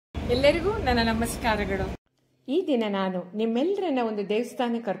ಎಲ್ಲರಿಗೂ ನನ್ನ ನಮಸ್ಕಾರಗಳು. ಈ ದಿನ ನಾನು ನಿಮ್ಮೆಲ್ಲರನ್ನ ಒಂದು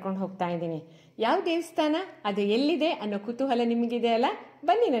ದೇವಸ್ಥಾನಕ್ಕೆ ಕರ್ಕೊಂಡು ಹೋಗ್ತಾ ಇದ್ದೀನಿ. ಯಾವ ದೇವಸ್ಥಾನ, ಅದು ಎಲ್ಲಿದೆ ಅನ್ನೋ ಕುತೂಹಲ ನಿಮಗಿದೆ ಅಲ್ಲ?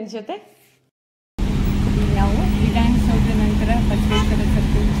 ಬನ್ನಿ ನನ್ನ ಜೊತೆ. ನಾವು ವಿಧಾನಸೌಧ ನಂತರ ಬಸವೇಶ್ವರ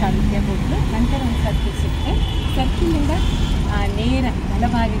ಸರ್ಕಲ್, ಚಾಲುಕ್ಯ ಹೋಗ್ಲು, ನಂತರ ಒಂದು ಸರ್ಕಲ್ ಸಿಗುತ್ತೆ. ಸರ್ಕಲಿಂದ ನೇರ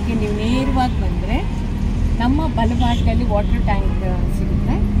ಬಲಭಾಗಕ್ಕೆ ನೀವು ನೇರವಾಗಿ ಬಂದರೆ ನಮ್ಮ ಬಲಭಾಗದಲ್ಲಿ ವಾಟರ್ ಟ್ಯಾಂಕ್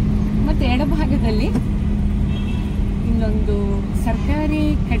ಸಿಗುತ್ತೆ. ಮತ್ತು ಎಡಭಾಗದಲ್ಲಿ ಇಲ್ಲೊಂದು ಸರ್ಕಾರಿ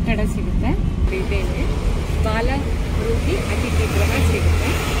ಕಟ್ಟಡ ಸಿಗುತ್ತೆ. ಇದೇನೆ ಬಾಲಮೃತಿ ಅತಿಥಿ ಗೃಹ ಸಿಗುತ್ತೆ.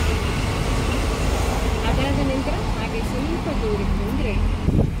 ಅದಾದ ನಂತರ ಹಾಗೆ ಸ್ವಲ್ಪ ದೂರಕ್ಕೆ ಬಂದರೆ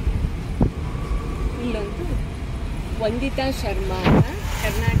ಇಲ್ಲೊಂದು ವಂದಿತಾ ಶರ್ಮಾ ಅಂತ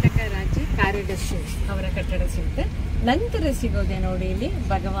ಕರ್ನಾಟಕ ರಾಜ್ಯ ಕಾರ್ಯದರ್ಶಿ ಅವರ ಕಟ್ಟಡ ಸಿಗುತ್ತೆ. ನಂತರ ಸಿಗೋದೆ ನೋಡಿ ಇಲ್ಲಿ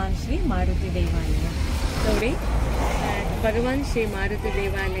ಭಗವಾನ್ ಶ್ರೀ ಮಾರುತಿ ದೇವಾಲಯ. ನೋಡಿ, ಭಗವಾನ್ ಶ್ರೀ ಮಾರುತಿ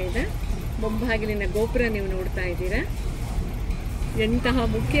ದೇವಾಲಯದ ಮುಂಭಾಗಿಲಿನ ಗೋಪುರ ನೀವು ನೋಡ್ತಾ ಇದ್ದೀರಾ. ಎಂತಹ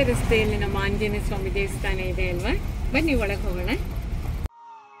ಮುಖ್ಯ ರಸ್ತೆಯಲ್ಲಿ ನಮ್ಮ ಆಂಜನೇಯ ಸ್ವಾಮಿ ದೇವಸ್ಥಾನ ಇದೆ ಅಲ್ವಾ? ಬನ್ನಿ ಒಳಗೆ ಹೋಗೋಣ.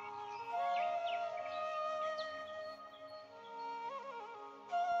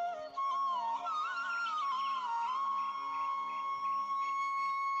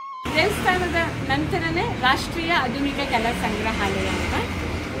 ದೇವಸ್ಥಾನದ ನಂತರನೇ ರಾಷ್ಟ್ರೀಯ ಆಧುನಿಕ ಕಲಾ ಸಂಗ್ರಹಾಲಯ ಅಂತ,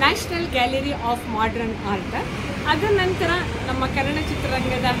 national gallery of modern art. ಅದರ ನಂತರ ನಮ್ಮ ಕನ್ನಡ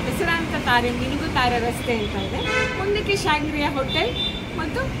ಚಿತ್ರರಂಗದ ಹೆಸರಾಂತ ತಾರೆ ಮಿನುಗುತಾರೆ ರಸ್ತೆ ಅಂತ ಇದೆ. ಮುಂದಕ್ಕೆ ಶಾಂಗ್ರಿಯಾ ಹೋಟೆಲ್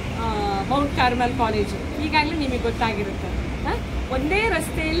ಮತ್ತು ಮೌಂಟ್ ಕಾರ್ಮಲ್ ಕಾಲೇಜು ಈಗಾಗಲೇ ನಿಮಗೆ ಗೊತ್ತಾಗಿರುತ್ತೆ. ಒಂದೇ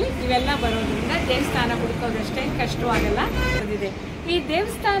ರಸ್ತೆಯಲ್ಲಿ ಇವೆಲ್ಲ ಬರೋದ್ರಿಂದ ದೇವಸ್ಥಾನ ಹುಡುಕೋದಷ್ಟೇ ಕಷ್ಟವಾಗಲ್ಲ. ಇದೆ ಈ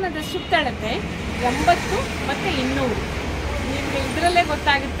ದೇವಸ್ಥಾನದ ಸುತ್ತಳತೆ 80 ಮತ್ತು 200. ನಿಮಗೆ ಇದರಲ್ಲೇ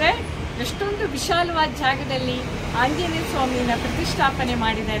ಗೊತ್ತಾಗುತ್ತೆ ಎಷ್ಟೊಂದು ವಿಶಾಲವಾದ ಜಾಗದಲ್ಲಿ ಆಂಜನೇಯ ಸ್ವಾಮಿನ ಪ್ರತಿಷ್ಠಾಪನೆ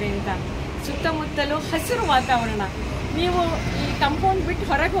ಮಾಡಿದ್ದಾರೆ ಅಂತ. ಸುತ್ತಮುತ್ತಲೂ ಹಸಿರು ವಾತಾವರಣ. ನೀವು ಈ ಕಾಂಪೌಂಡ್ ಬಿಟ್ಟು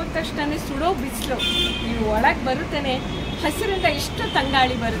ಹೊರಗೆ ಹೋದ ತಕ್ಷಣ ಸುಡೋ ಬಿಸಿಲು, ನೀವು ಒಳಗೆ ಬರುತ್ತೇನೆ ಹಸಿರಿಂದ ಎಷ್ಟು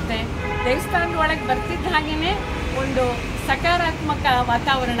ತಂಗಾಳಿ ಬರುತ್ತೆ. ದೇವಸ್ಥಾನದ ಒಳಗೆ ಬರ್ತಿದ್ದ ಹಾಗೇ ಒಂದು ಸಕಾರಾತ್ಮಕ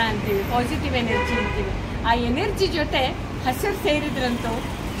ವಾತಾವರಣ ಅಂತೀವಿ, ಪಾಸಿಟಿವ್ ಎನರ್ಜಿ ಅಂತೀವಿ. ಆ ಎನರ್ಜಿ ಜೊತೆ ಹಸಿರು ಸೇರಿದ್ರಂತೂ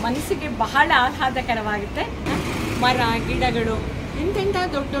ಮನಸ್ಸಿಗೆ ಬಹಳ ಆಹ್ಲಾದಕರವಾಗುತ್ತೆ. ಮರ ಗಿಡಗಳು, ಇಂತೆಂಥ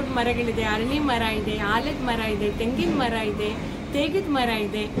ದೊಡ್ಡ ದೊಡ್ಡ ಮರಗಳಿದೆ. ಅರಳಿ ಮರ ಇದೆ, ಆಲದ ಮರ ಇದೆ, ತೆಂಗಿನ ಮರ ಇದೆ, ತೇಗದ ಮರ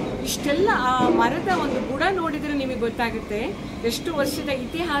ಇದೆ. ಇಷ್ಟೆಲ್ಲ ಆ ಮರದ ಒಂದು ಬುಡ ನೋಡಿದರೆ ನಿಮಗೆ ಗೊತ್ತಾಗುತ್ತೆ ಎಷ್ಟು ವರ್ಷದ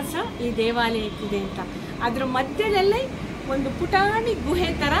ಇತಿಹಾಸ ಈ ದೇವಾಲಯಕ್ಕಿದೆ ಅಂತ. ಅದರ ಮಧ್ಯದಲ್ಲೇ ಒಂದು ಪುಟಾಣಿ ಗುಹೆ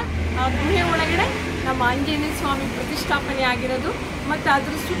ಥರ, ಆ ಗುಹೆ ಒಳಗಡೆ ನಮ್ಮ ಆಂಜನೇಯ ಸ್ವಾಮಿ ಪ್ರತಿಷ್ಠಾಪನೆ ಆಗಿರೋದು. ಮತ್ತು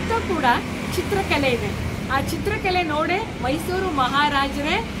ಅದ್ರ ಸುತ್ತ ಕೂಡ ಚಿತ್ರಕಲೆ ಇದೆ. ಆ ಚಿತ್ರಕಲೆ ನೋಡೇ ಮೈಸೂರು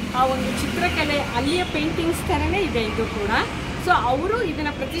ಮಹಾರಾಜರೇ ಆ ಒಂದು ಚಿತ್ರಕಲೆ ಅಲ್ಲಿಯ ಪೇಂಟಿಂಗ್ಸ್ ಥರನೇ ಇದೆ ಇದು ಕೂಡ. ಸೊ ಅವರು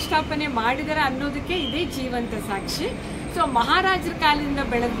ಇದನ್ನು ಪ್ರತಿಷ್ಠಾಪನೆ ಮಾಡಿದ್ದಾರೆ ಅನ್ನೋದಕ್ಕೆ ಇದೇ ಜೀವಂತ ಸಾಕ್ಷಿ. ಸೊ ಮಹಾರಾಜರ ಕಾಲದಿಂದ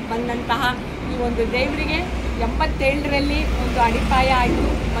ಬಂದಂತಹ ಈ ಒಂದು ದೇವರಿಗೆ 87ರಲ್ಲಿ ಒಂದು ಅಡಿಪಾಯ ಆಯಿತು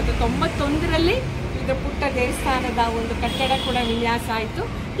ಮತ್ತು 91ರಲ್ಲಿ ಇದು ಪುಟ್ಟ ದೇವಸ್ಥಾನದ ಒಂದು ಕಟ್ಟಡ ಕೂಡ ವಿನ್ಯಾಸ ಆಯಿತು.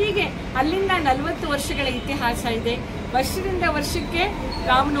 ಹೀಗೆ ಅಲ್ಲಿಂದ 40 ವರ್ಷಗಳ ಇತಿಹಾಸ ಇದೆ. ವರ್ಷದಿಂದ ವರ್ಷಕ್ಕೆ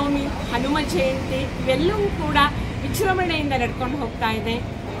ರಾಮನವಮಿ, ಹನುಮ ಜಯಂತಿ ಇವೆಲ್ಲವೂ ಕೂಡ ವಿಜೃಂಭಣೆಯಿಂದ ನಡ್ಕೊಂಡು ಹೋಗ್ತಾ ಇದೆ.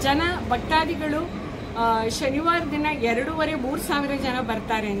 ಜನ ಭಕ್ತಾದಿಗಳು ಶನಿವಾರ ದಿನ 2,500-3,000 ಜನ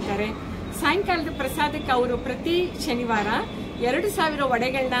ಬರ್ತಾರೆ ಅಂತಾರೆ. ಸಾಯಂಕಾಲದ ಪ್ರಸಾದಕ್ಕೆ ಅವರು ಪ್ರತಿ ಶನಿವಾರ 2,000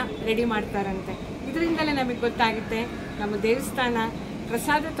 ವಡೆಗಳನ್ನ ರೆಡಿ ಮಾಡ್ತಾರಂತೆ. ಇದರಿಂದಲೇ ನಮಗೆ ಗೊತ್ತಾಗುತ್ತೆ ನಮ್ಮ ದೇವಸ್ಥಾನ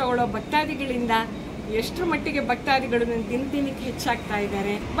ಪ್ರಸಾದ ತಗೊಳ್ಳೋ ಭಕ್ತಾದಿಗಳಿಂದ ಎಷ್ಟರ ಮಟ್ಟಿಗೆ ಭಕ್ತಾದಿಗಳು ದಿನಕ್ಕೆ ಹೆಚ್ಚಾಗ್ತಾ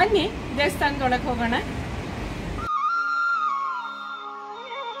ಇದ್ದಾರೆ. ಬನ್ನಿ ದೇವಸ್ಥಾನದೊಳಗೆ ಹೋಗೋಣ.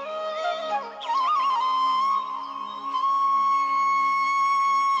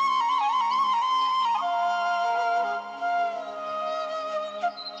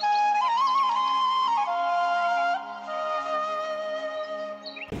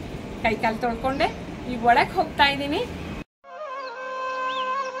 ಕೈಕಾಲು ತೊಳ್ಕೊಂಡೆ ಈಗ ಒಳಗೆ ಹೋಗ್ತಾ ಇದ್ದೀನಿ.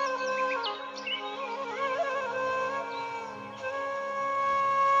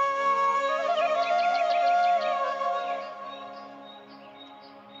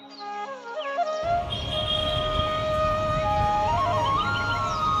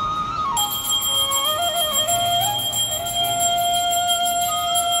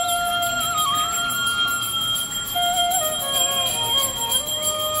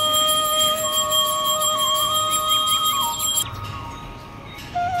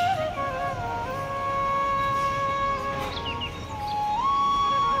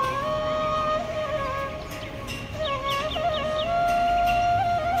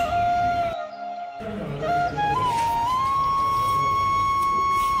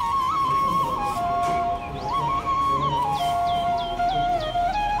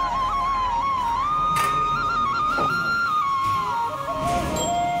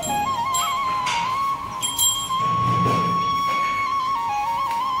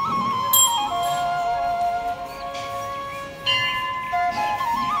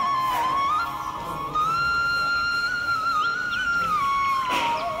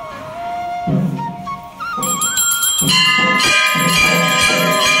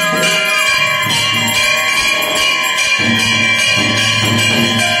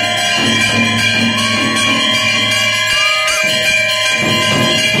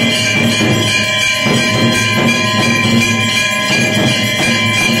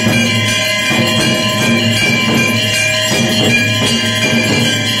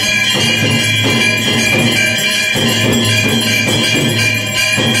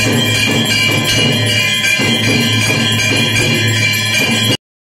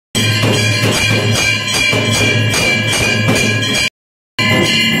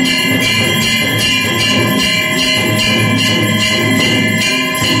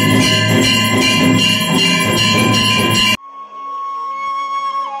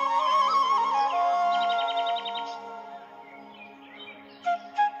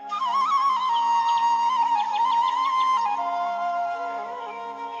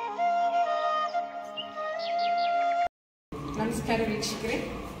 ನಮಸ್ಕಾರ ವೀಕ್ಷಕರೇ.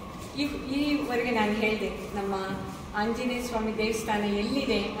 ಈವರೆಗೆ ನಾನು ಹೇಳಿದೆ ನಮ್ಮ ಆಂಜನೇಯ ಸ್ವಾಮಿ ದೇವಸ್ಥಾನ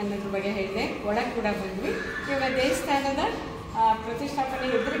ಎಲ್ಲಿದೆ ಅನ್ನೋದ್ರ ಬಗ್ಗೆ ಹೇಳಿದೆ. ಒಳಗೆ ಕೂಡ ಬಂದ್ವಿ. ಇವಾಗ ದೇವಸ್ಥಾನದ ಪ್ರತಿಷ್ಠಾಪನೆ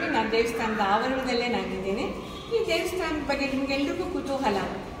ಎದುರಿಗೆ ನಾನು ದೇವಸ್ಥಾನದ ಆವರಣದಲ್ಲೇ ನಾನಿದ್ದೀನಿ. ಈ ದೇವಸ್ಥಾನದ ಬಗ್ಗೆ ನಿಮಗೆಲ್ರಿಗೂ ಕುತೂಹಲ,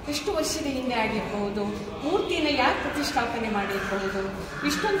 ಎಷ್ಟು ವರ್ಷದ ಹಿಂದೆ ಆಗಿರಬಹುದು, ಮೂರ್ತಿನ ಯಾಕೆ ಪ್ರತಿಷ್ಠಾಪನೆ ಮಾಡಿರಬಹುದು,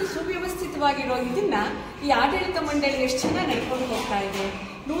 ಇಷ್ಟೊಂದು ಸುವ್ಯವಸ್ಥಿತವಾಗಿರೋ ಇದನ್ನ ಈ ಆಡಳಿತ ಮಂಡಳಿ ಎಷ್ಟು ಜನ ನಡ್ಕೊಂಡು ಹೋಗ್ತಾ ಇದೆ,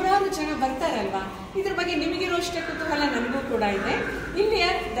 ನೂರಾರು ಜನ ಬರ್ತಾರಲ್ವಾ, ಇದ್ರ ಬಗ್ಗೆ ನಿಮಗಿರೋಷ್ಟೇ ಕುತೂಹಲ ನನಗೂ ಕೂಡ ಇದೆ. ಇಲ್ಲಿಯ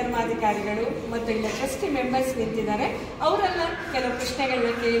ಧರ್ಮಾಧಿಕಾರಿಗಳು ಮತ್ತು ಇಲ್ಲ ಟ್ರಸ್ಟಿ ಮೆಂಬರ್ಸ್ ನಿಂತಿದ್ದಾರೆ, ಅವರೆಲ್ಲ ಕೆಲವು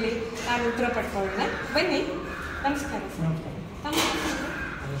ಪ್ರಶ್ನೆಗಳನ್ನ ಕೇಳಿ ನಾನು ಉತ್ತರ ಪಡ್ಕೊಳ್ಳೋಣ. ಬನ್ನಿ. ನಮಸ್ಕಾರ ಸರ್. ತಮ್ಮ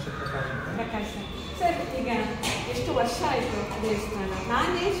ಪ್ರಕಾಶ್ ಸರ್. ಈಗ ಎಷ್ಟು ವರ್ಷ ಆಯಿತು ದೇವಸ್ಥಾನ?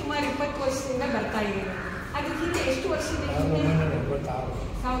 ನಾನೇ ಸುಮಾರು 20 ವರ್ಷದಿಂದ ಬರ್ತಾ ಇದ್ದೀನಿ. ಅದ್ರ ಹಿಂದೆ ಎಷ್ಟು ವರ್ಷದ ಹಿಂದೆ?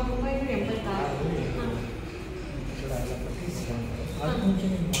 1986.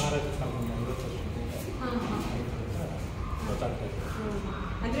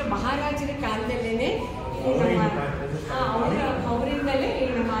 ಅಂದ್ರೆ ಮಹಾರಾಜರ ಕಾಲದಲ್ಲೇನೆ ಅವರಿಂದಲೇ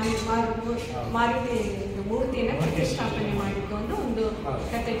ನಮ್ಮ ಮಾರುತಿ ಮೂರ್ತಿಯನ್ನ ಪ್ರತಿಷ್ಠಾಪನೆ ಮಾಡಿದ್ದು ಅನ್ನೋ ಒಂದು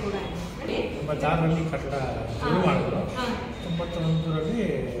ಕತೆ ಕೂಡ ಇದೆ. 1996ರಲ್ಲಿ ಕಟ್ಟಡ ಶುರು ಮಾಡಿದ್ರು. 1991ರಲ್ಲಿ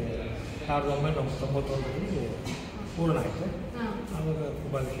 1991ರಲ್ಲಿ ಪೂರ್ಣ ಆಯಿತು. ಆವಾಗ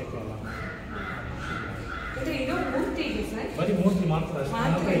ಕುಂಭಾಭಿಷೇಕ ಎಲ್ಲ ಇದು ಮೂರ್ತಿ ಇದೆ ಸರ್. ಬರೀ ಮೂರ್ತಿ ಮಾತ್ರ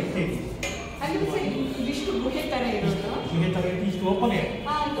ಇಷ್ಟೇ. ಅಲ್ಲಿ ಸರ್ ಇದಿಷ್ಟು ಗುಹೆ ತರ ಇರೋದು. ಗುಹೆ ತರ ಇಷ್ಟು ಓಪನ್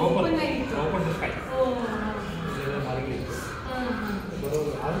ಓಪನ್ ಸ್ಕೈ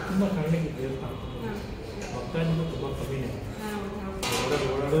ಬರೋದು. ಅದು ತುಂಬ ಕಣ್ಣಿಗೆ ದೇವಸ್ಥಾನ. ಭಕ್ತಾದಿಗಳು ತುಂಬ ಕಮ್ಮಿನೇ,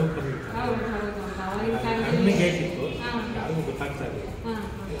 ಓಡಾಡೋದು ಕಮ್ಮಿ. ಗೇಟ್ ಇತ್ತು, ಯಾರಿಗೂ ಗೊತ್ತಾಗ್ತಾ ಇಲ್ಲ.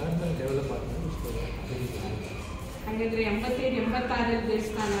 ಯಾರು ಡೆವಲಪ್ ಆಗ್ತದೆ. ಹಾಗಾದ್ರೆ 85-86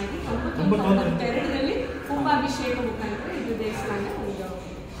 ದೇವಸ್ಥಾನ ಆಗಿ 1992ರಲ್ಲಿ ಕುಂಭಾಭಿಷೇಕ ಮುಖಾಂತರ ಇದು ದೇವಸ್ಥಾನ ಒಂದು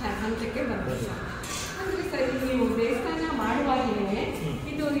ಹಂತಕ್ಕೆ ಬರ್ತದೆ. ಅಂದ್ರೆ ಸರ್ ನೀವು ದೇವಸ್ಥಾನ ಮಾಡುವಾಗಲೇ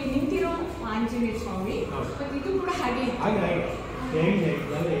ಇದು ನಿಂತಿರೋ ಆಂಜನೇಯ ಸ್ವಾಮಿ ಮತ್ತು ಇದು ಕೂಡ ಹಾಗೆ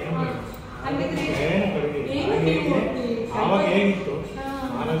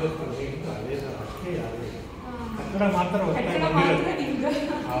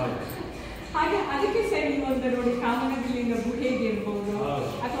ಹಾಗೆ ಅದಕ್ಕೆ ಸರ್ ಒಂದು ನೋಡಿ ಕಾಮನಗಲ್ಲಿನ ಗುಹೆಗೆ ಇರ್ಬೋದು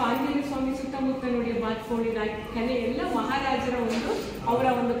ಅಥವಾ ಆಂಜನೇಯ ಸ್ವಾಮಿ ಸುತ್ತಮುತ್ತ ನೋಡಿ ಬಾತ್ಕೊಂಡಿದ ಕಲೆ ಎಲ್ಲ ಮಹಾರಾಜರ ಒಂದು ಅವರ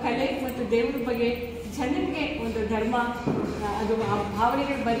ಒಂದು ಕಲೆ ಮತ್ತು ದೇವರ ಬಗ್ಗೆ ಜನರಿಗೆ ಒಂದು ಧರ್ಮ ಅದು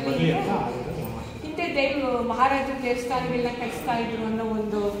ಭಾವನೆಗಳು ಬರಲಿ. ಹಿಂದೆ ಮಹಾರಾಜರ ದೇವಸ್ಥಾನಗಳನ್ನ ಕಟ್ಟಿಸ್ತಾ ಇದ್ರು ಅನ್ನೋ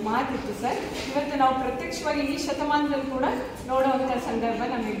ಒಂದು ಮಾತಿತ್ತು ಸರ್. ಇವತ್ತು ನಾವು ಪ್ರತ್ಯಕ್ಷವಾಗಿ ಈ ಶತಮಾನದಲ್ಲಿ ಕೂಡ ನೋಡುವಂಥ ಸಂದರ್ಭ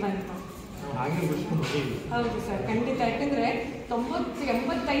ನಮಗೆ ಬಂತು. ಹೌದು ಸರ್, ಖಂಡಿತ. ಯಾಕಂದ್ರೆ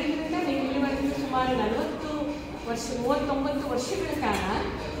 85ರಿಂದ ನೀವು ಇಲ್ಲಿವರೆಗೂ ಸುಮಾರು 39 ವರ್ಷಗಳ ಕಾಲ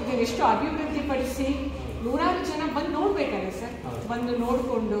ಇದನ್ನು ಎಷ್ಟು ಅಭಿವೃದ್ಧಿಪಡಿಸಿ ನೂರಾರು ಜನ ಬಂದು ನೋಡ್ಬೇಕಲ್ಲ ಸರ್. ಬಂದು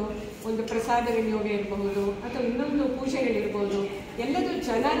ನೋಡಿಕೊಂಡು ಒಂದು ಪ್ರಸಾದ ವಿನಿಯೋಗ ಇರಬಹುದು ಅಥವಾ ಇನ್ನೊಂದು ಪೂಜೆಗಳಿರ್ಬೋದು, ಎಲ್ಲದೂ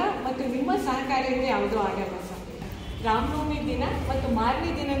ಜನರ ಮತ್ತು ನಿಮ್ಮ ಸಹಕಾರದಿಂದ ಯಾವುದೂ ಆಗಲ್ಲ ಸರ್. ರಾಮನವಮಿ ದಿನ ಮತ್ತು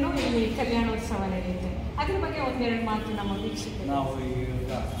ಮಾರನೇ ದಿನನೂ ಇಲ್ಲಿ ಕಲ್ಯಾಣೋತ್ಸವ ನಡೆಯುತ್ತೆ. ಅದ್ರ ಬಗ್ಗೆ ಒಂದೆರಡು ಮಾತು ನಮ್ಮ ವೀಕ್ಷಕರು. ನಾವು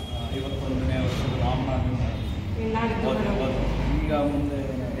ಈಗ 51ನೇ ವರ್ಷದ ರಾಮನವಮಿ ಈಗ ಮುಂದೆ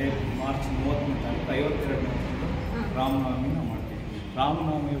ಮಾರ್ಚ್ 32ನೇ ತಾರೀಕು 52ನೇ ವರ್ಷದ ರಾಮನವಮಿನ ಮಾಡ್ತೀವಿ.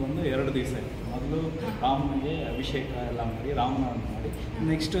 ರಾಮನವಮಿ ಒಂದು 2 ದಿವಸ ಇತ್ತು. ಮೊದಲು ರಾಮನಿಗೆ ಅಭಿಷೇಕ ಎಲ್ಲ ಮಾಡಿ ರಾಮನವಮಿ ಮಾಡಿ,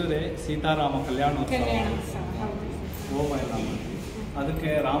 ನೆಕ್ಸ್ಟ್ ಡೇ ಸೀತಾರಾಮ ಕಲ್ಯಾಣೋತ್ಸವ ಹೋಮ ಎಲ್ಲ ಮಾಡ್ತೀವಿ. ಅದಕ್ಕೆ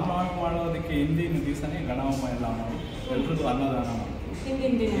ರಾಮನವಮಿ ಮಾಡೋದಕ್ಕೆ ಹಿಂದಿನ ದಿವಸನೇ ಗಣಹೋಮ ಎಲ್ಲ ಮಾಡಿ ಎಲ್ರಿಗೂ ಅನ್ನದಾನ ಮಾಡ್ತೀವಿ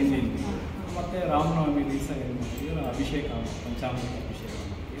ಹಿಂದಿನ ದಿವಸ. ಮತ್ತು ರಾಮನವಮಿ ದಿವಸ ಏನು ಮಾಡ್ತೀವಿ, ಅಭಿಷೇಕ ಪಂಚಾಮೃತ ಅಭಿಷೇಕ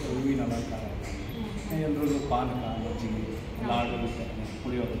ಮಾಡ್ತೀವಿ, ಹೂವಿನ ಅಲಂಕಾರ, ಎಲ್ರಿಗೂ ಪಾನಕ, ಮಜ್ಜಿಗೆ, ಲಾಡು ವಿತರಣೆ,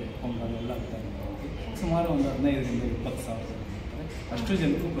 ಪುಳಿಯೋಗರೆ, ಪೊಂಗಲ್ ಎಲ್ಲ ವಿತರಣೆ ಮಾಡಿ ಸುಮಾರು ಒಂದು 15ರಿಂದ 20 ಸಾವಿರ ಜನ ಇರ್ತಾರೆ. ಅಷ್ಟು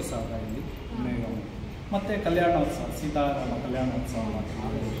ಜನಕ್ಕೂ ಪ್ರಸಾದ ಇಲ್ಲಿ ವಿನಿಯೋಗ ಮಾಡಿ. ಮತ್ತು ಕಲ್ಯಾಣೋತ್ಸವ, ಸೀತಾರಾಮ ಕಲ್ಯಾಣೋತ್ಸವ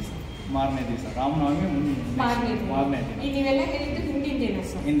ಮಾಡ್ತೀವಿ ಮಾರನೇ ದಿವಸ. ರಾಮನವಮಿ ಮಾರನೇ ದಿನ. ನೀವೆಲ್ಲ ಹೇಳಿದ್ದು ಹಿಂದಿನ ದಿನ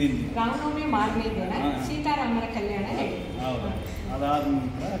ಸರ್. ಹಿಂದಿನ ದಿನ ರಾಮನವಮಿ ಮಾರನೇ ದಿನ ಸೀತಾರಾಮರ ಕಲ್ಯಾಣ. ಹೌದು. ಅದಾದ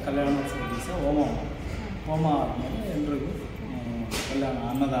ನಂತರ ಕಲ್ಯಾಣೋತ್ಸವ ದಿವಸ ಹೋಮ ಆದಮೇಲೆ ಎಲ್ರಿಗೂ ಕಲ್ಯಾಣ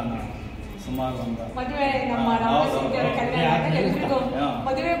ಅನ್ನದಾನ ಸುಮಾರು ಒಂದು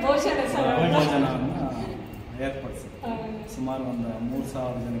ಮದುವೆ ಭೋಜನವನ್ನು ಏರ್ಪಡಿಸಿ ಸುಮಾರು ಒಂದು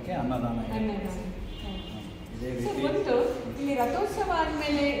 3,000 ಜನಕ್ಕೆ ಅನ್ನದಾನ. ಒಂದು ಇಲ್ಲಿ ರಥೋತ್ಸವ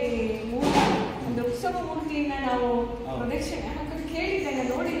ಆದ್ಮೇಲೆ ಒಂದು ಉತ್ಸವ ಮೂರ್ತಿಯನ್ನ ನಾವು ಪ್ರದಕ್ಷಿಣೆ ಹಾಕೋದು ಕೇಳಿದ್ದೇನೆ,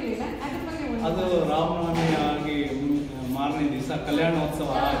 ನೋಡಿರ್ಲಿಲ್ಲ. ಅದ್ರ ಬಗ್ಗೆ ಅದು ರಾಮನವಮಿ ಆಗಿ ಮಾರನೇ ದಿವಸ ಕಲ್ಯಾಣೋತ್ಸವ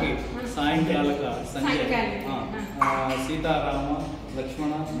ಆಗಿ ಸಾಯಂಕಾಲಕ ಸಂಜೆ ಸೀತಾರಾಮ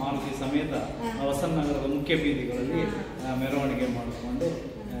ಲಕ್ಷ್ಮಣ ಮಾರುತಿ ಸಮೇತ ವಸಂತನಗರದ ಮುಖ್ಯ ಬೀದಿಗಳಲ್ಲಿ ಮೆರವಣಿಗೆ ಮಾಡಿಕೊಂಡು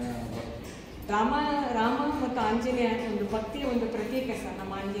ರಾಮ ಮತ್ತು ಆಂಜನೇಯ ಒಂದು ಭಕ್ತಿಯ ಒಂದು ಪ್ರತೀಕ ಸರ್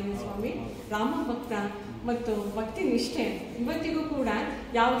ನಮ್ಮ ಆಂಜನೇಯ ಸ್ವಾಮಿ. ರಾಮ ಭಕ್ತ ಮತ್ತು ಭಕ್ತಿ ನಿಷ್ಠೆ. ಇವತ್ತಿಗೂ ಕೂಡ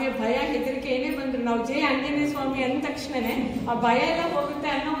ಯಾವುದೇ ಭಯ ಹೆದರಿಕೆ ಏನೇ ಬಂದ್ರು ನಾವು ಜಯ ಆಂಜನೇಯ ಸ್ವಾಮಿ ಅಂದ ತಕ್ಷಣನೇ ಆ ಭಯ ಎಲ್ಲ ಹೋಗುತ್ತೆ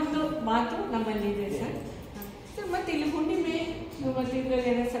ಅನ್ನೋ ಒಂದು ಮಾತು ನಮ್ಮಲ್ಲಿ ಇದೆ ಸರ್. ಮತ್ತೆ ಇಲ್ಲಿ ಹುಣ್ಣಿಮೆ ಮತ್ತೆ ಇದರಲ್ಲಿ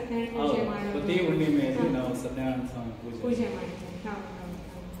ಏನೋ ಸತ್ಯನಾರಾಯಣ ಪೂಜೆ ಮಾಡೋದು, ಪ್ರತಿ ಹುಣ್ಣಿಮೆಯಲ್ಲಿ ನಾವು ಸತ್ಯನಾರಾಯಣ ಸ್ವಾಮಿ ಪೂಜೆ ಮಾಡ್ತೀವಿ.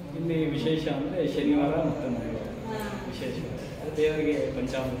 ಇಲ್ಲಿ ವಿಶೇಷ ಅಂದರೆ ಶನಿವಾರ ಮತ್ತು ಮಂಗಳವಾರ ವಿಶೇಷ ದೇವರಿಗೆ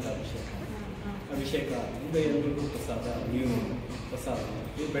ಪಂಚಾಮೃತ ಅಭಿಷೇಕ ಇದು ಎಲ್ರಿಗೂ ಪ್ರಸಾದ, ನೀರು ಪ್ರಸಾದ.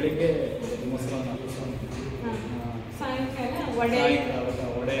 ಈ ಬೆಳಿಗ್ಗೆ ಮೊಸರನ್ನ, ಸಾಯಂಕಾಲ ಒಡೆ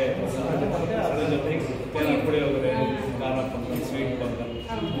ಪ್ರಸಾದ, ಮತ್ತು ಅದ್ರ ಜೊತೆಗೆ ಪುಳಿಯೋಗರೆ, ಖಾರ ಪೊಂಗಲ್, ಸ್ವೀಟ್ ಪೊಂಗಲ್,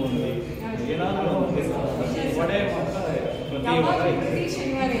 ಬೂಂದಿ, ಏನಾದರೂ ವಡೆ ಮಾತ್ರ ಪ್ರತಿ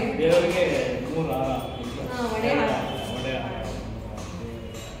ಶನಿವಾರ ದೇವರಿಗೆ 3 ವಡೆ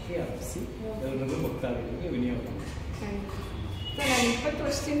ಅರ್ಪಿಸಿ ಎಲ್ಲರಿಗೂ ಭಕ್ತಾದಿಗಳಿಗೆ ವಿನಿಯೋಗ. ನಾನು 20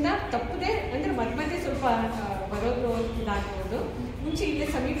 ವರ್ಷದಿಂದ ತಪ್ಪದೆ ಅಂದರೆ ಮಧ್ಯೆ ಸ್ವಲ್ಪ ಬರೋದು ಇದಾಗ್ಬೋದು. ಮುಂಚೆ ಇಲ್ಲೇ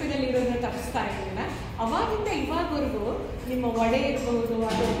ಸಮೀಪದಲ್ಲಿ ಇರೋದನ್ನ ತಪ್ಪಿಸ್ತಾ ಇರಲಿಲ್ಲ. ಅವಾಗಿಂದ ಇವಾಗವರೆಗೂ ನಿಮ್ಮ ವಡೆ ಇರ್ಬೋದು,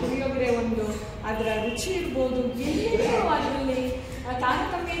 ಅದು ಪುಳಿಯೋಗರೆ ಒಂದು ಅದರ ರುಚಿ ಇರ್ಬೋದು, ಎಲ್ಲರೂ ಅದರಲ್ಲಿ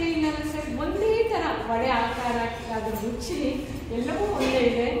ತಾರತಮ್ಯನೇ ಇಲ್ಲ ಸರ್. ಒಂದೇ ಥರ ವಡೆ ಆಕಾರ, ಅದರ ರುಚಿ ಎಲ್ಲವೂ ಒಂದೇ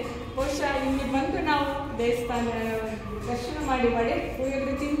ಇದೆ. ಬಹುಶಃ ಇಲ್ಲಿ ಬಂದು ನಾವು ದೇವಸ್ಥಾನ ದರ್ಶನ ಮಾಡಿ ವಡೆ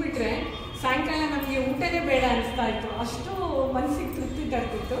ಪುಳಿಯೋಗರೆ ತಿಂದ್ಬಿಟ್ರೆ ಸಾಯಂಕಾಲ ನಮಗೆ ಊಟನೇ ಬೇಡ ಅನಿಸ್ತಾ ಇತ್ತು. ಅಷ್ಟು ಮನಸ್ಸಿಗೆ ತೃಪ್ತಿ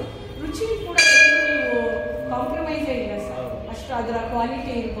ತರ್ತಿತ್ತು. ರುಚಿ ಕೂಡ ನೀವು ಕಾಂಪ್ರಮೈಸೇ ಇಲ್ಲ ಸರ್. ಅಷ್ಟು ಅದರ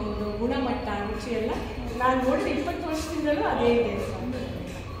ಕ್ವಾಲಿಟಿ ಇರ್ಬೋದು, ಗುಣಮಟ್ಟ, ರುಚಿ ಎಲ್ಲ ನಾನು ನೋಡಿದ 20 ವರ್ಷದಿಂದಲೂ ಅದೇ ಇದೆ ಸರ್.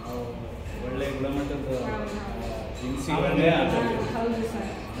 ಒಳ್ಳೆ ಗುಣಮಟ್ಟದ ಹೌದು ಸರ್.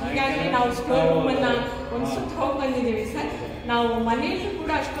 ಹೀಗಾಗಿ ನಾವು ಸ್ಟೋರ್ ರೂಮನ್ನ ಒಂದು ಸುತ್ತ ಹೋಗಿ ಬಂದಿದ್ದೀವಿ ಸರ್. ನಾವು ಮನೆಯಲ್ಲೂ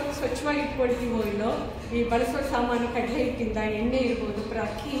ಕೂಡ ಅಷ್ಟೊಂದು ಸ್ವಚ್ಛವಾಗಿ ಇಟ್ಕೊಳ್ತೀವೋ ಇಲ್ಲೋ, ಈ ಬಳಸೋ ಸಾಮಾನು ಕಡಲೆ ಹಿಟ್ಟಿಂದ ಎಣ್ಣೆ ಇರ್ಬೋದು,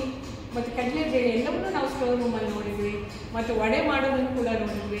 ಅಕ್ಕಿ ಮತ್ತು ಕಡಲೆಬೇಳೆ ಎಲ್ಲವನ್ನೂ ನಾವು ಸ್ಟೋರ್ ರೂಮಲ್ಲಿ ನೋಡಿದ್ವಿ. ಮತ್ತು ವಡೆ ಮಾಡೋದನ್ನು ಕೂಡ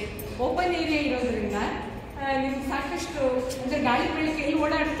ನೋಡಿದ್ವಿ. ಓಪನ್ ಏರಿಯಾ ಇರೋದ್ರಿಂದ ನಿಮ್ಗೆ ಸಾಕಷ್ಟು ಅಂದರೆ ಗಾಳಿ ಬೆಳಗ್ಗೆ ಎಲ್ಲಿ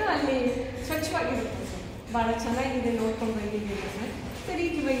ಓಡಾಡುತ್ತೋ ಅಲ್ಲಿ ಸ್ವಚ್ಛವಾಗಿರುತ್ತೆ ಸರ್. ಭಾಳ ಚೆನ್ನಾಗಿದೆ, ನೋಡ್ಕೊಂಡು ಬಂದಿದ್ದೀವಿ ಸರ್. ಸರಿ,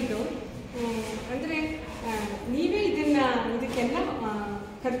 ಇದು ಅಂದರೆ ನೀವೇ ಇದಕ್ಕೆಲ್ಲ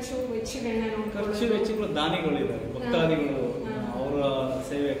ಖರ್ಚು ವೆಚ್ಚಗಳನ್ನ ಖರ್ಚು ವೆಚ್ಚಗಳು ದಾನಿಗಳಿದ್ದಾರೆ, ಭಕ್ತಾದಿಗಳು ಅವರ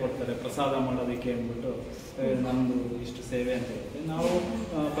ಸೇವೆ ಕೊಡ್ತಾರೆ. ಪ್ರಸಾದ ಮಾಡೋದಕ್ಕೆ ಅಂದ್ಬಿಟ್ಟು ನಮ್ಮದು ಇಷ್ಟು ಸೇವೆ ಅಂತ ಇರುತ್ತೆ. ನಾವು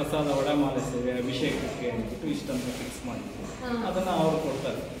ಪ್ರಸಾದ ವಡಮಾಲೆ ಸೇವೆ, ಅಭಿಷೇಕಕ್ಕೆ ಅಂದ್ಬಿಟ್ಟು ಇಷ್ಟಂತ ಫಿಕ್ಸ್ ಮಾಡಿದ್ವಿ. ಅದನ್ನು ಅವರು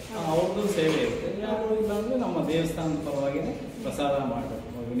ಕೊಡ್ತಾರೆ, ಅವ್ರದ್ದು ಸೇವೆ ಇರುತ್ತೆ. ಯಾರು ಇಲ್ಲಾಂದರೆ ನಮ್ಮ ದೇವಸ್ಥಾನದ ಪರವಾಗಿಯೇ ಪ್ರಸಾದ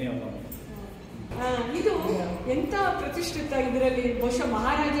ಮಾಡಬೇಕು, ವಿನಿಯೋಗ ಮಾಡಿ. ಇದು ಎಂಥ ಪ್ರತಿಷ್ಠಿತ. ಇದರಲ್ಲಿ ಬಹುಶಃ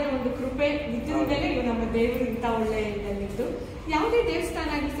ಮಹಾರಾಜರ ಒಂದು ಕೃಪೆ ಇದ್ರಿಂದಲೇ ನಮ್ಮ ದೇವರು ಇಂಥ ಒಳ್ಳೆ ಇದಲ್ಲಿದ್ದು. ಯಾವುದೇ ದೇವಸ್ಥಾನ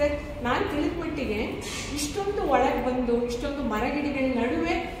ಆಗಿ ಸರ್, ನಾನು ತಿಳಿದ ಮಟ್ಟಿಗೆ ಇಷ್ಟೊಂದು ಒಳಗೆ ಬಂದು ಇಷ್ಟೊಂದು ಮರಗಿಡಗಳ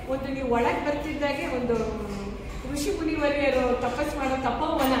ನಡುವೆ ಒಂದು ನೀವು ಒಳಗೆ ಬರ್ತಿದ್ದಾಗೆ ಒಂದು ಋಷಿ ಮುನಿವರಿಯರು ತಪಸ್ ಮಾಡೋ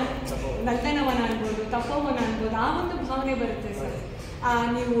ತಪೋವನ, ನಂದನವನ ಅನ್ಬೋದು, ತಪೋವನ ಅನ್ಬೋದು, ಆ ಒಂದು ಭಾವನೆ ಬರುತ್ತೆ ಸರ್.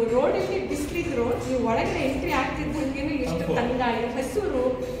 ನೀವು ರೋಡಲ್ಲಿ ಬಿಸಿಲಿದ್ರು ನೀವು ಒಳಗಡೆ ಎಂಟ್ರಿ ಆಗ್ತಿದ್ದಂಗೆ ಎಷ್ಟು ತಂಗಾಳಿ, ಹಸುರು,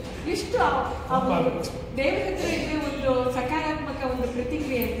 ಎಷ್ಟು ದೇವರ ಹತ್ರ ಇದ್ರೆ ಒಂದು ಸಕಾರಾತ್ಮಕ ಒಂದು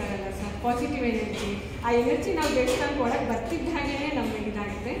ಪ್ರತಿಕ್ರಿಯೆ ಅಂತಾರಲ್ಲ ಸರ್, ಪಾಸಿಟಿವ್ ಎನರ್ಜಿ. ಆ ಎನರ್ಜಿ ನಾವು ದೇವಸ್ಥಾನಕ್ಕೆ ಒಳಗೆ ಬರ್ತಿದ್ದ ಹಾಗೇನೆ ನಮಗೆ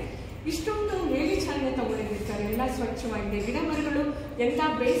ಇದಾಗಿದೆ. ಇಷ್ಟೊಂದು ಮೇಲ್ವಿಚಾರಣೆ ತಗೊಂಡಿದೆ ಸರ್. ಎಲ್ಲ ಸ್ವಚ್ಛವಾಗಿದೆ. ಗಿಡ ಮರಗಳು ಎಂಥ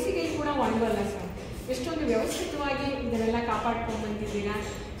ಬೇಸಿಗೆಯಲ್ಲಿ ಕೂಡ ಒಣಗಲ್ಲ ಸರ್. ಎಷ್ಟೊಂದು ವ್ಯವಸ್ಥಿತವಾಗಿ ಇದನ್ನೆಲ್ಲ ಕಾಪಾಡ್ಕೊಂಡು ಬಂದಿದ್ದೀರಾ.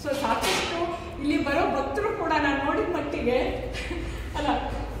 ಸೊ ಸಾಕಷ್ಟು ಇಲ್ಲಿ ಬರೋ ಭಕ್ತರು ಕೂಡ ನಾನು ನೋಡಿದ ಮಟ್ಟಿಗೆ ಅಲ್ಲ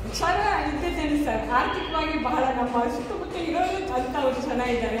ವಿಚಾರ ಇದ್ದೇನೆ ಸರ್. ಆರ್ಥಿಕವಾಗಿ ಬಹಳ ನಮ್ಮ ಸುತ್ತಮುತ್ತ ಇರೋರು ಅಂಥವ್ರು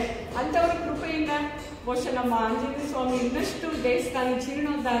ಚೆನ್ನಾಗಿದ್ದಾರೆ. ಅಂಥವ್ರ ಕೃಪೆಯಿಂದ ಬಹುಶಃ ನಮ್ಮ ಆಂಜನೇಯ ಸ್ವಾಮಿ ಇನ್ನಷ್ಟು ದೇವಸ್ಥಾನ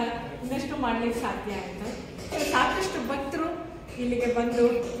ಜೀರ್ಣೋದ್ಧಾರ ಇನ್ನಷ್ಟು ಮಾಡಲಿಕ್ಕೆ ಸಾಧ್ಯ ಆಯಿತು. ಸಾಕಷ್ಟು ಭಕ್ತರು ಇಲ್ಲಿಗೆ ಬಂದು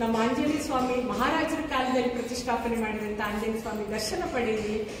ನಮ್ಮ ಆಂಜನೇಯ ಸ್ವಾಮಿ ಮಹಾರಾಜರ ಕಾಲದಲ್ಲಿ ಪ್ರತಿಷ್ಠಾಪನೆ ಮಾಡಿದಂಥ ಆಂಜನೇಯ ಸ್ವಾಮಿ ದರ್ಶನ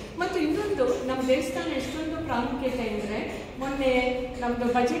ಪಡೆಯಿರಿ. ಮತ್ತು ಇನ್ನೊಂದು, ನಮ್ಮ ದೇವಸ್ಥಾನ ಎಷ್ಟೊಂದು ಪ್ರಾಮುಖ್ಯತೆ ಅಂದರೆ, ಮೊನ್ನೆ ನಮ್ಮದು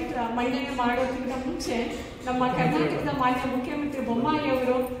ಬಜೆಟ್ ಮಂಡನೆ ಮಾಡೋದಕ್ಕಿಂತ ಮುಂಚೆ ನಮ್ಮ ಕರ್ನಾಟಕದ ಮಾನ್ಯ ಮುಖ್ಯಮಂತ್ರಿ ಬೊಮ್ಮಾಯಿ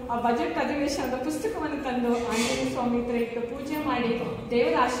ಅವರು ಆ ಬಜೆಟ್ ಅಧಿವೇಶನದ ಪುಸ್ತಕವನ್ನು ತಂದು ಆಂಜನೇಯ ಸ್ವಾಮಿ ಹತ್ರ ಇಟ್ಟು ಪೂಜೆ ಮಾಡಿ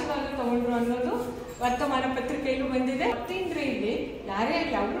ದೇವರ ಆಶೀರ್ವಾದ ತಗೊಂಡ್ರು ಅನ್ನೋದು ವರ್ತಮಾನ ಪತ್ರಿಕೆಯಲ್ಲೂ ಬಂದಿದೆ. ಭಕ್ತಿಯಿಂದ ಇಲ್ಲಿ ಯಾರೇ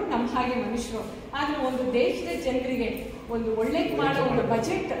ಆಗಲಿ ಅವರು ನಮ್ಮ ಹಾಗೆ ಮನುಷ್ಯರು. ಆದರೆ ಒಂದು ದೇಶದ ಜನರಿಗೆ ಒಂದು ಒಳ್ಳೆ ಮಾಡೋ ಒಂದು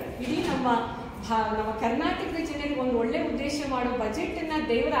ಬಜೆಟ್, ಇಡೀ ನಮ್ಮ ಕರ್ನಾಟಕದ ಜನರಿಗೆ ಒಂದು ಒಳ್ಳೆ ಉದ್ದೇಶ ಮಾಡೋ ಬಜೆಟನ್ನು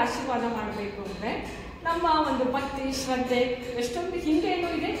ದೇವರ ಆಶೀರ್ವಾದ ಮಾಡಬೇಕು ಅಂದರೆ ನಮ್ಮ ಒಂದು ಭಕ್ತಿ ಶ್ರದ್ಧೆ ಎಷ್ಟೊಂದು ಹಿಂದೇನೂ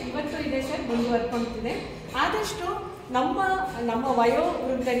ಇದೆ, ಇವತ್ತು ಇದೆ ಸರ್, ಮುಂದುವರ್ಕೊಳ್ತಿದೆ. ಆದಷ್ಟು ನಮ್ಮ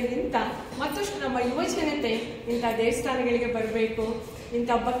ವಯೋವೃದ್ಧರಿಗಿಂತ ಮತ್ತಷ್ಟು ನಮ್ಮ ಯುವ ಜನತೆ ಇಂಥ ದೇವಸ್ಥಾನಗಳಿಗೆ ಬರಬೇಕು.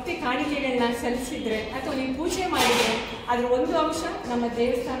 ಇಂಥ ಭಕ್ತಿ ಕಾಣಿಕೆಗಳನ್ನ ಸಲ್ಲಿಸಿದ್ರೆ ಅಥವಾ ನೀವು ಪೂಜೆ ಮಾಡಿದರೆ ಅದರ ಒಂದು ಅಂಶ ನಮ್ಮ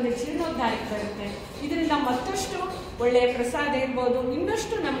ದೇವಸ್ಥಾನದ ಜೀರ್ಣೋದ್ಧಾರಕ್ಕೆ ಬರುತ್ತೆ. ಇದರಿಂದ ಮತ್ತಷ್ಟು ಒಳ್ಳೆಯ ಪ್ರಸಾದ ಇರ್ಬೋದು,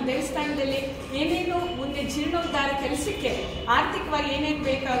 ಇನ್ನಷ್ಟು ನಮ್ಮ ದೇವಸ್ಥಾನದಲ್ಲಿ ಏನೇನು ಮುಂದೆ ಜೀರ್ಣೋದ್ಧಾರ ಕೆಲಸಕ್ಕೆ ಆರ್ಥಿಕವಾಗಿ ಏನೇನು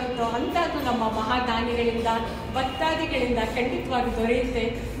ಬೇಕಾಗುತ್ತೋ ಅಂಥದ್ದು ನಮ್ಮ ಮಹಾದಾನಿಗಳಿಂದ ಭಕ್ತಾದಿಗಳಿಂದ ಖಂಡಿತವಾಗಿ ದೊರೆಯುತ್ತೆ.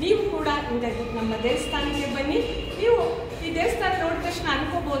 ನೀವು ಕೂಡ ನಮ್ಮ ದೇವಸ್ಥಾನಕ್ಕೆ ಬನ್ನಿ. ನೀವು ಈ ದೇವಸ್ಥಾನ ನೋಡಿದ ತಕ್ಷಣ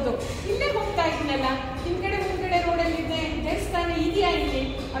ಅನ್ಕೋಬಹುದು, ಇಲ್ಲೇ ಹೋಗ್ತಾ ಇದ್ನಲ್ಲ, ಹಿಂದ್ಗಡೆ ಮುಂದ್ಗಡೆ ರೋಡಲ್ಲಿದೆ, ದೇವಸ್ಥಾನ ಇದೆಯಾ ಇಲ್ಲಿ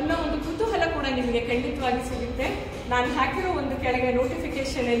ಅನ್ನೋ ಒಂದು ಕುತೂಹಲ ಕೂಡ ನಿಮಗೆ ಖಂಡಿತವಾಗಿ ಸಿಗುತ್ತೆ. ನಾನು ಹಾಕಿರೋ ಒಂದು ಕೆಳಗೆ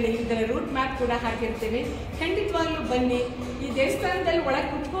ನೋಟಿಫಿಕೇಶನ್ ಅಲ್ಲಿ ಇದರ ರೂಟ್ ಮ್ಯಾಪ್ ಕೂಡ ಹಾಕಿರ್ತೀನಿ. ಖಂಡಿತವಾಗ್ಲೂ ಬನ್ನಿ. ಈ ದೇವಸ್ಥಾನದಲ್ಲಿ ಒಳಗೆ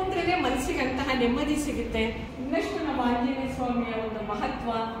ಕುತ್ಕೊಂಡ್ರೆ ಮನಸ್ಸಿಗೆ ಅಂತಹ ನೆಮ್ಮದಿ ಸಿಗುತ್ತೆ. ಇನ್ನಷ್ಟು ನಮ್ಮ ಆಂಜನೇಯ ಸ್ವಾಮಿಯ ಒಂದು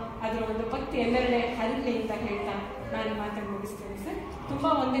ಮಹತ್ವ, ಅದರ ಒಂದು ಭಕ್ತಿ ಎಲ್ಲೆಡೆ ಹರಲಿ ಅಂತ ಹೇಳ್ತಾ ನಾನು ಮಾತನ್ನು ಮುಗಿಸ್ತೇನೆ ಸರ್. ತುಂಬಾ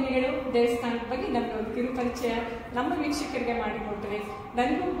ವಂದನೆಗಳು. ದೇವಸ್ಥಾನದ ಬಗ್ಗೆ ನಮಗೆ ಒಂದು ಕಿರುಪರಿಚಯ ನಮ್ಮ ವೀಕ್ಷಕರಿಗೆ ಮಾಡಿಕೊಟ್ರೆ,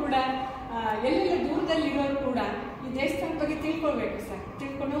 ನನಗೂ ಕೂಡ ಎಲ್ಲೆಲ್ಲ ದೂರದಲ್ಲಿರೋರು ಕೂಡ ಈ ದೇವಸ್ಥಾನದ ಬಗ್ಗೆ ತಿಳ್ಕೊಳ್ಬೇಕು ಸರ್.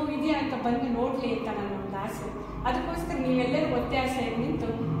 ತಿಳ್ಕೊಂಡು ಇದೆಯಾ ಅಂತ ಬಂದು ನೋಡ್ಲಿ ಅಂತ ನನ್ನ ಒಂದು ಆಸೆ. ಅದಕ್ಕೋಸ್ಕರ ನೀವೆಲ್ಲರೂ ಒತ್ತಾಸೆಯಾಗಿ ನಿಂತು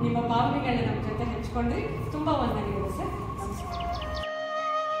ನಿಮ್ಮ ಭಾವನೆಗಳನ್ನ ನಮ್ಮ ಜೊತೆ ಹಂಚ್ಕೊಂಡ್ರೆ ತುಂಬಾ ವಂದನೆಗಳು ಸರ್. ನಮಸ್ಕಾರ.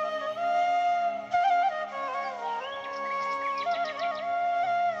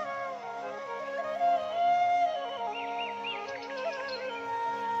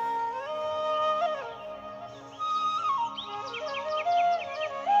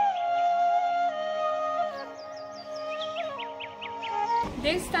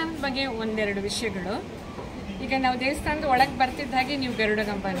 ದೇವಸ್ಥಾನದ ಬಗ್ಗೆ ಒಂದೆರಡು ವಿಷಯಗಳು. ಈಗ ನಾವು ದೇವಸ್ಥಾನದ ಒಳಗೆ ಬರ್ತಿದ್ದ ಹಾಗೆ ನೀವು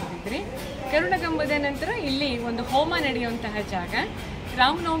ಗರುಡಗಂಬ ನೋಡಿದ್ರಿ. ಗರುಡಗಂಬದ ನಂತರ ಇಲ್ಲಿ ಒಂದು ಹೋಮ ನಡೆಯುವಂತಹ ಜಾಗ.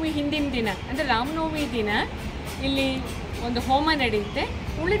 ರಾಮನವಮಿ ಹಿಂದಿನ ದಿನ ಅಂದರೆ ರಾಮನವಮಿ ದಿನ ಇಲ್ಲಿ ಒಂದು ಹೋಮ ನಡೆಯುತ್ತೆ.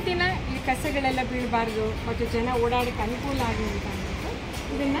 ಉಳಿದ ದಿನ ಈ ಕಸಗಳೆಲ್ಲ ಬೀಳಬಾರ್ದು ಮತ್ತು ಜನ ಓಡಾಡಕ್ಕೆ ಅನುಕೂಲ ಆಗಲಿ ಅಂತ ಅಂದ್ಬಿಟ್ಟು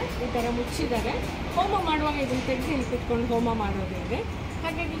ಇದನ್ನು ಈ ಥರ ಮುಚ್ಚಿದ್ದಾರೆ. ಹೋಮ ಮಾಡುವಾಗ ಇದನ್ನು ತೆಗೆದು ಇಲ್ಲಿ ಕುತ್ಕೊಂಡು ಹೋಮ ಮಾಡೋದಿದೆ.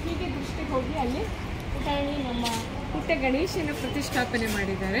 ಹಾಗಾಗಿ ಹೀಗೆ ದೃಷ್ಟಿಗೆ ಹೋಗಿ ಅಲ್ಲಿ ಉದಾಹರಣೆ ನಮ್ಮ ಪುಟ್ಟ ಗಣೇಶನ ಪ್ರತಿಷ್ಠಾಪನೆ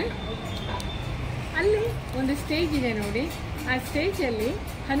ಮಾಡಿದ್ದಾರೆ. ಅಲ್ಲಿ ಒಂದು ಸ್ಟೇಜ್ ಇದೆ ನೋಡಿ. ಆ ಸ್ಟೇಜಲ್ಲಿ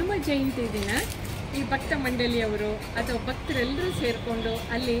ಹನುಮ ಜಯಂತಿ ದಿನ ಈ ಭಕ್ತ ಮಂಡಳಿಯವರು ಅಥವಾ ಭಕ್ತರೆಲ್ಲರೂ ಸೇರಿಕೊಂಡು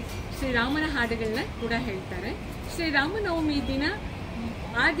ಅಲ್ಲಿ ಶ್ರೀರಾಮನ ಹಾಡುಗಳನ್ನ ಕೂಡ ಹೇಳ್ತಾರೆ. ಶ್ರೀರಾಮನವಮಿ ದಿನ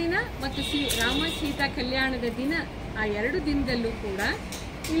ಆ ದಿನ ಮತ್ತು ರಾಮ ಸೀತಾ ಕಲ್ಯಾಣದ ದಿನ, ಆ 2 ದಿನದಲ್ಲೂ ಕೂಡ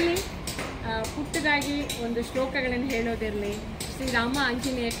ಇಲ್ಲಿ ಪುಟ್ಟದಾಗಿ ಒಂದು ಶ್ಲೋಕಗಳನ್ನು ಹೇಳೋದಿರಲಿ, ಶ್ರೀರಾಮ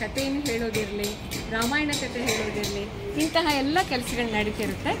ಆಂಜನೇಯ ಕಥೆಯನ್ನು ಹೇಳೋದಿರಲಿ, ರಾಮಾಯಣ ಕಥೆ ಹೇಳೋದಿರಲಿ, ಇಂತಹ ಎಲ್ಲ ಕೆಲಸಗಳು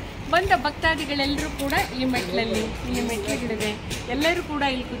ನಡೀತಿರುತ್ತೆ. ಬಂದ ಭಕ್ತಾದಿಗಳೆಲ್ಲರೂ ಕೂಡ ಈ ಮೆಟ್ಲಲ್ಲಿ, ಇಲ್ಲಿ ಮೆಟ್ಲುಗಳಿದೆ, ಎಲ್ಲರೂ ಕೂಡ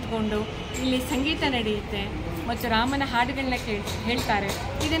ಇಲ್ಲಿ ಕೂತ್ಕೊಂಡು ಇಲ್ಲಿ ಸಂಗೀತ ನಡೆಯುತ್ತೆ ಮತ್ತು ರಾಮನ ಹಾಡುಗಳನ್ನ ಹೇಳ್ತಾರೆ.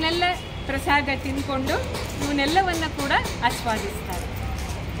 ಇದನ್ನೆಲ್ಲ ಪ್ರಸಾದ ತಿಂದ್ಕೊಂಡು ಇವನ್ನೆಲ್ಲವನ್ನ ಕೂಡ ಆಸ್ವಾದಿಸ್ತಾರೆ.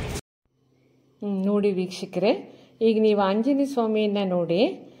 ನೋಡಿ ವೀಕ್ಷಕರೇ, ಈಗ ನೀವು ಆಂಜನೇಯ ಸ್ವಾಮಿಯನ್ನ ನೋಡಿ,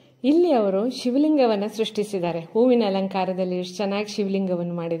 ಇಲ್ಲಿ ಅವರು ಶಿವಲಿಂಗವನ್ನು ಸೃಷ್ಟಿಸಿದ್ದಾರೆ. ಹೂವಿನ ಅಲಂಕಾರದಲ್ಲಿ ಎಷ್ಟು ಚೆನ್ನಾಗಿ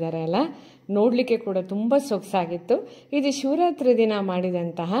ಶಿವಲಿಂಗವನ್ನು ಮಾಡಿದ್ದಾರೆ ಅಲ್ಲ, ನೋಡಲಿಕ್ಕೆ ಕೂಡ ತುಂಬ ಸೊಗಸಾಗಿತ್ತು. ಇದು ಶಿವರಾತ್ರಿ ದಿನ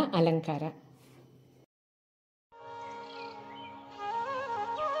ಮಾಡಿದಂತಹ ಅಲಂಕಾರ.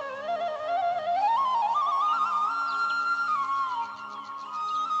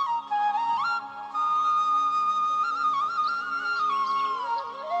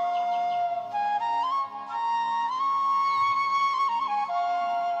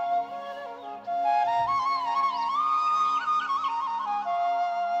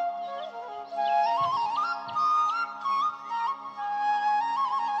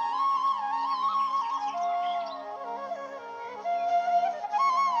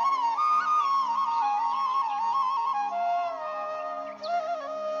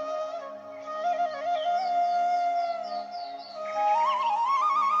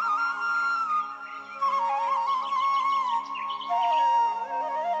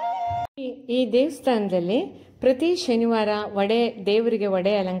 ಈ ದೇವಸ್ಥಾನದಲ್ಲಿ ಪ್ರತಿ ಶನಿವಾರ ದೇವರಿಗೆ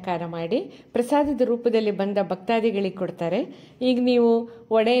ವಡೆ ಅಲಂಕಾರ ಮಾಡಿ ಪ್ರಸಾದದ ರೂಪದಲ್ಲಿ ಬಂದ ಭಕ್ತಾದಿಗಳಿಗೆ ಕೊಡ್ತಾರೆ. ಈಗ ನೀವು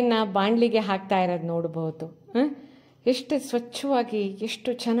ವಡೆಯನ್ನ ಬಾಂಡ್ಲಿಗೆ ಹಾಕ್ತಾ ಇರೋದು ನೋಡಬಹುದು. ಎಷ್ಟು ಸ್ವಚ್ಛವಾಗಿ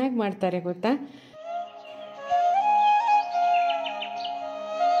ಎಷ್ಟು ಚೆನ್ನಾಗಿ ಮಾಡ್ತಾರೆ ಗೊತ್ತಾ.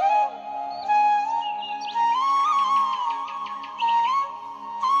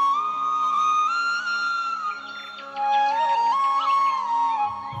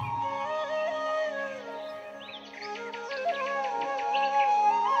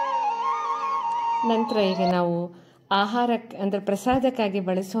 ನಂತರ ಈಗ ನಾವು ಆಹಾರಕ್ಕೆ ಅಂದರೆ ಪ್ರಸಾದಕ್ಕಾಗಿ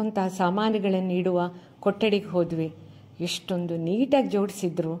ಬಳಸುವಂತಹ ಸಾಮಾನುಗಳನ್ನು ಇಡುವ ಕೊಠಡಿಗೆ ಹೋದ್ವಿ. ಎಷ್ಟೊಂದು ನೀಟಾಗಿ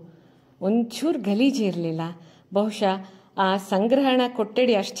ಜೋಡಿಸಿದ್ರು, ಒಂಚೂರು ಗಲೀಜು ಇರಲಿಲ್ಲ. ಬಹುಶಃ ಆ ಸಂಗ್ರಹಣಾ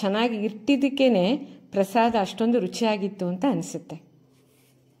ಕೊಠಡಿ ಅಷ್ಟು ಚೆನ್ನಾಗಿ ಇಟ್ಟಿದ್ದಕ್ಕೇ ಪ್ರಸಾದ ಅಷ್ಟೊಂದು ರುಚಿಯಾಗಿತ್ತು ಅಂತ ಅನಿಸುತ್ತೆ.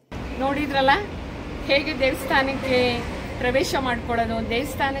 ನೋಡಿದ್ರಲ್ಲ ಹೇಗೆ ದೇವಸ್ಥಾನಕ್ಕೆ ಪ್ರವೇಶ ಮಾಡ್ಕೊಳ್ಳೋದು.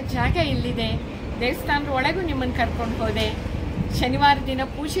 ದೇವಸ್ಥಾನದ ಜಾಗ ಇಲ್ಲಿದೆ, ದೇವಸ್ಥಾನದ ಒಳಗೂ ನಿಮ್ಮನ್ನು ಕರ್ಕೊಂಡು ಹೋದೆ. ಶನಿವಾರ ದಿನ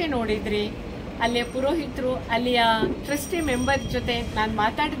ಪೂಜೆ ನೋಡಿದ್ರಿ. ಅಲ್ಲಿಯ ಪುರೋಹಿತರು, ಅಲ್ಲಿಯ ಟ್ರಸ್ಟಿ ಮೆಂಬರ್ ಜೊತೆ ನಾನು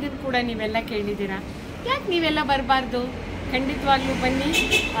ಮಾತಾಡಿದ್ದನ್ನು ಕೂಡ ನೀವೆಲ್ಲ ಕೇಳಿದ್ದೀರಾ. ಯಾಕೆ ನೀವೆಲ್ಲ ಬರಬಾರ್ದು? ಖಂಡಿತವಾಗ್ಲೂ ಬನ್ನಿ,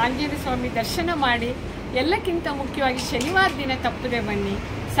 ಆಂಜನೇಯ ಸ್ವಾಮಿ ದರ್ಶನ ಮಾಡಿ ಎಲ್ಲಕ್ಕಿಂತ ಮುಖ್ಯವಾಗಿ ಶನಿವಾರ ದಿನ ತಪ್ಪದೆ ಬನ್ನಿ.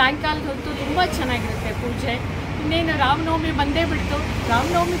 ಸಾಯಂಕಾಲದ ಹೊತ್ತು ತುಂಬ ಚೆನ್ನಾಗಿರುತ್ತೆ ಪೂಜೆ. ಇನ್ನೇನು ರಾಮನವಮಿ ಬಂದೇ ಬಿಡ್ತು,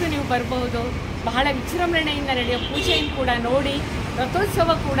 ರಾಮನವಮಿಗೂ ನೀವು ಬರಬಹುದು. ಬಹಳ ವಿಜೃಂಭಣೆಯಿಂದ ನಡೆಯೋ ಪೂಜೆಯನ್ನು ಕೂಡ ನೋಡಿ, ರಥೋತ್ಸವ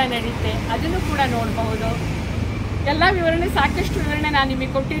ಕೂಡ ನಡೆಯುತ್ತೆ, ಅದನ್ನು ಕೂಡ ನೋಡಬಹುದು. ಎಲ್ಲ ವಿವರಣೆ, ಸಾಕಷ್ಟು ವಿವರಣೆ ನಾನು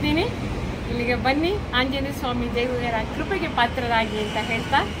ನಿಮಗೆ ಕೊಟ್ಟಿದ್ದೀನಿ. ಇಲ್ಲಿಗೆ ಬನ್ನಿ, ಆಂಜನೇಯ ಸ್ವಾಮಿ ದೇವರ ಕೃಪೆಗೆ ಪಾತ್ರರಾಗಿ ಅಂತ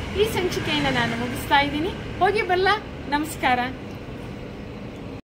ಹೇಳ್ತಾ ಈ ಸಂಚಿಕೆಯನ್ನು ನಾನು ಮುಗಿಸ್ತಾ ಇದ್ದೀನಿ. ಹೋಗಿ ಬಲ್ಲ, ನಮಸ್ಕಾರ.